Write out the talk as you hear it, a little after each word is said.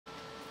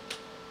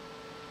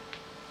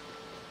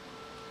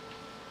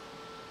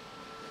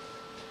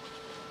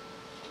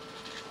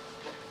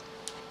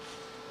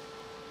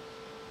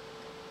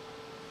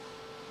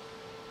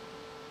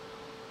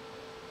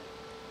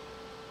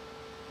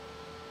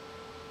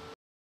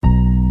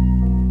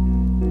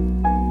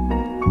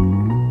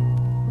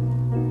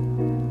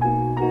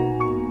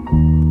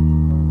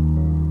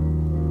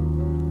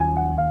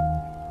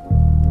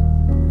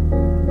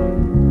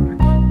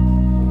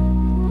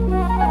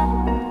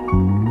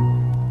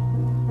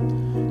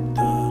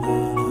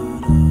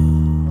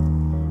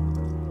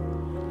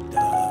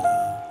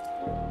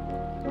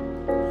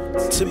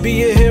To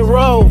be a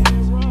hero,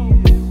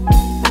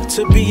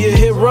 to be a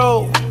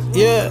hero,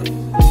 yeah.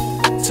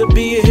 To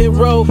be a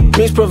hero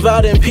means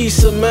providing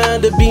peace of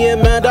mind. To be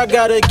in mind, I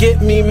gotta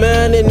get me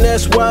mine, and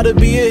that's why to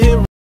be a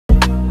hero.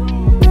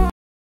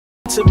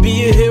 To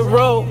be a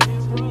hero,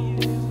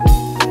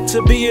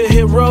 to be a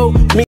hero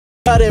means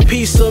providing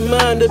peace of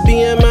mind. To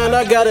be in mind,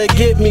 I gotta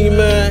get me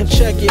mine.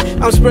 Check it,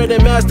 I'm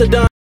spreading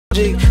Mastodon,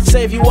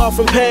 save you all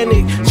from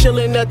panic.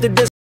 Chilling at the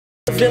distance,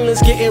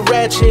 villains getting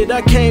ratchet.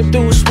 I came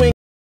through swing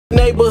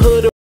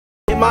neighborhood.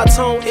 My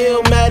tone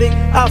illmatic,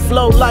 I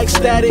flow like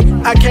static.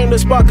 I came to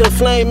spark a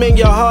flame in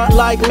your heart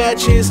like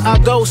matches. I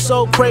go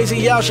so crazy,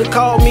 y'all should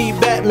call me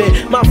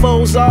Batman. My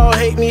foes all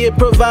hate me, it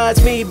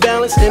provides me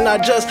balance, and I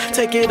just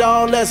take it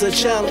all as a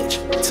challenge.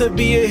 To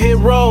be a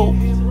hero,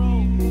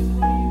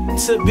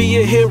 to be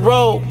a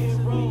hero,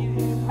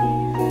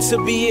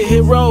 to be a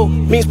hero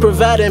means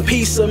providing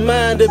peace of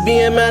mind. To be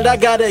in mind, I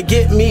gotta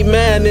get me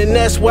mine, and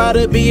that's why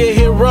to be a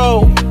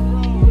hero.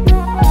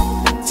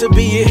 To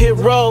be a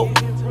hero,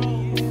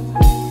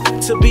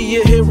 to be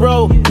a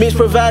hero means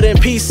providing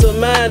peace of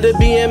mind. To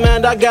be in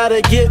mind, I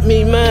gotta get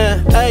me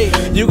mine. Hey,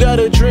 you got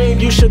a dream,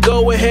 you should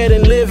go ahead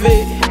and live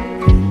it.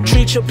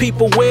 Treat your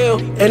people well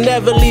and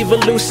never leave a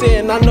loose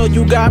end. I know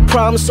you got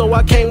problems, so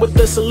I came with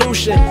the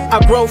solution. I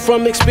grow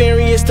from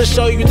experience to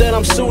show you that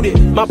I'm suited.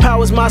 My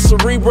power's my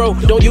cerebro,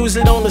 don't use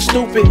it on the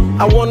stupid.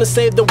 I wanna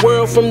save the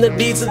world from the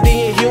deeds of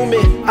the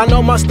inhuman. I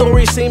know my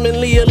story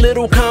seemingly a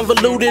little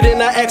convoluted,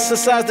 and I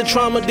exercise the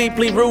trauma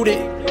deeply rooted.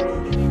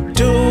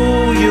 Do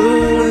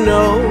you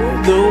know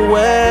the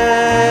way?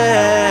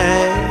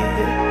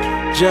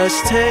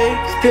 Just take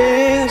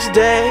things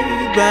day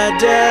by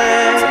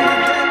day.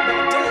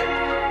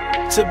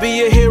 To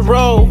be a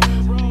hero,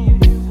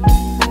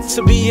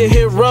 to be a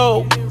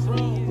hero,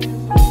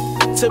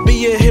 to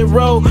be a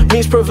hero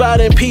means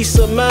providing peace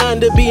of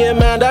mind. To be in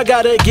mind, I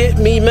gotta get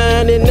me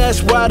mine, and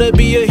that's why to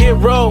be a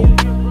hero.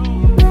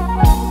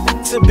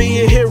 To be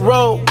a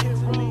hero,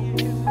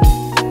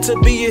 to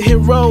be a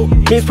hero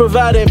means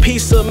providing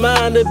peace of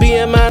mind. To be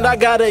in mind, I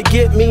gotta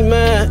get me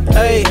mine.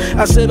 Hey,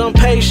 I said I'm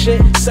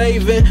patient,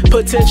 saving,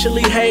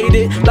 potentially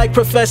hated. Like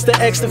Professor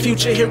X, the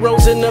future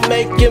heroes in the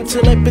making.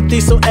 Telepathy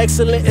so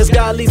excellent as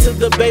God leads to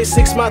the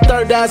basics. My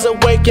third eye's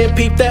awakened,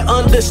 peep that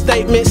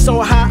understatement.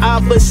 So high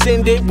I've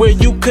ascended where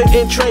you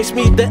couldn't trace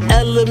me. The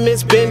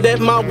elements bend at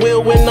my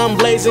will when I'm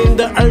blazing.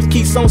 The earth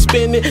keeps on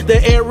spinning, the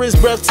air is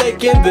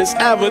breathtaking. This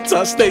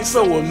avatar stays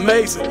so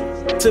amazing.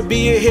 To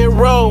be a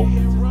hero,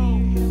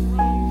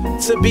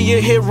 to be a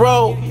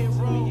hero,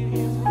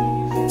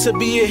 to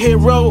be a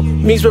hero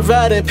means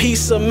providing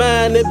peace of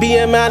mind. To be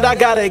in mind, I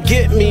gotta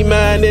get me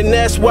mine, and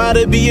that's why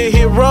to be a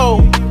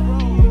hero.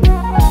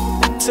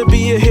 To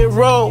be a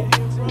hero,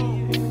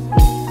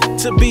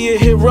 to be a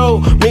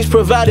hero means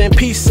providing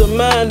peace of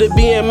mind. To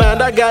be in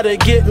mind, I gotta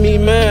get me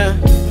mine.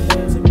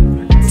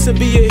 To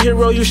be a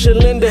hero, you should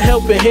lend a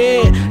helping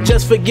hand.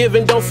 Just forgive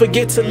and don't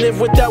forget to live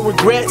without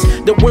regrets.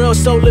 The world's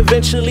soul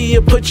eventually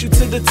will put you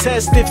to the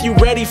test. If you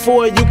ready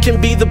for it, you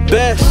can be the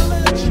best.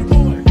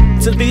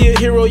 To be a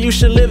hero, you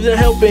should live the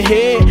helping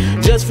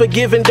hand. Just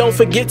forgive and don't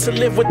forget to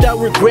live without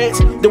regrets.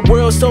 The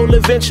world's soul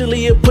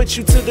eventually will put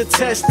you to the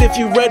test. If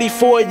you ready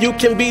for it, you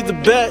can be the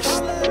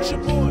best.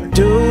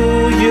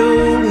 Do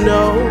you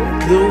know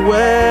the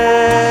way?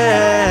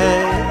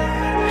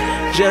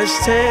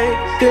 Just take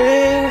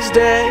things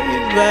day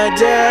by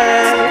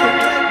day.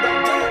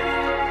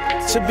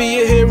 To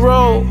be a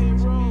hero,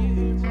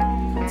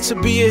 to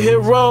be a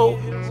hero,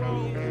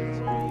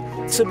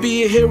 to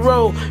be a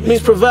hero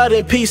means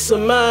providing peace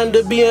of mind.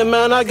 To be in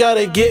mind, I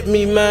gotta get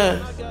me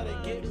mine.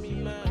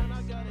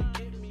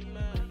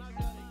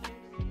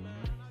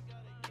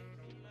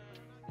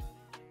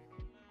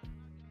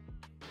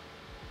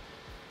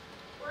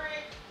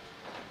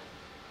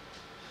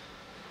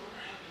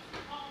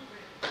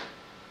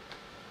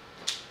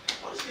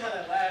 See how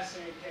that last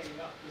scene came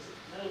up.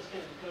 That was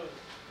kind of good.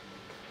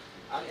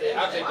 I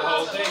think the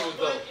whole thing was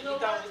dope. You know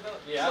what?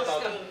 Yeah, I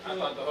thought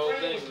the whole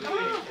thing was good.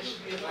 It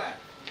should be a lap.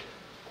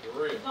 For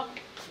real.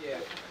 Yeah.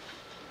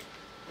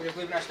 We're just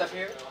leaving our stuff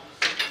here?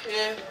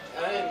 Yeah,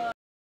 I ain't.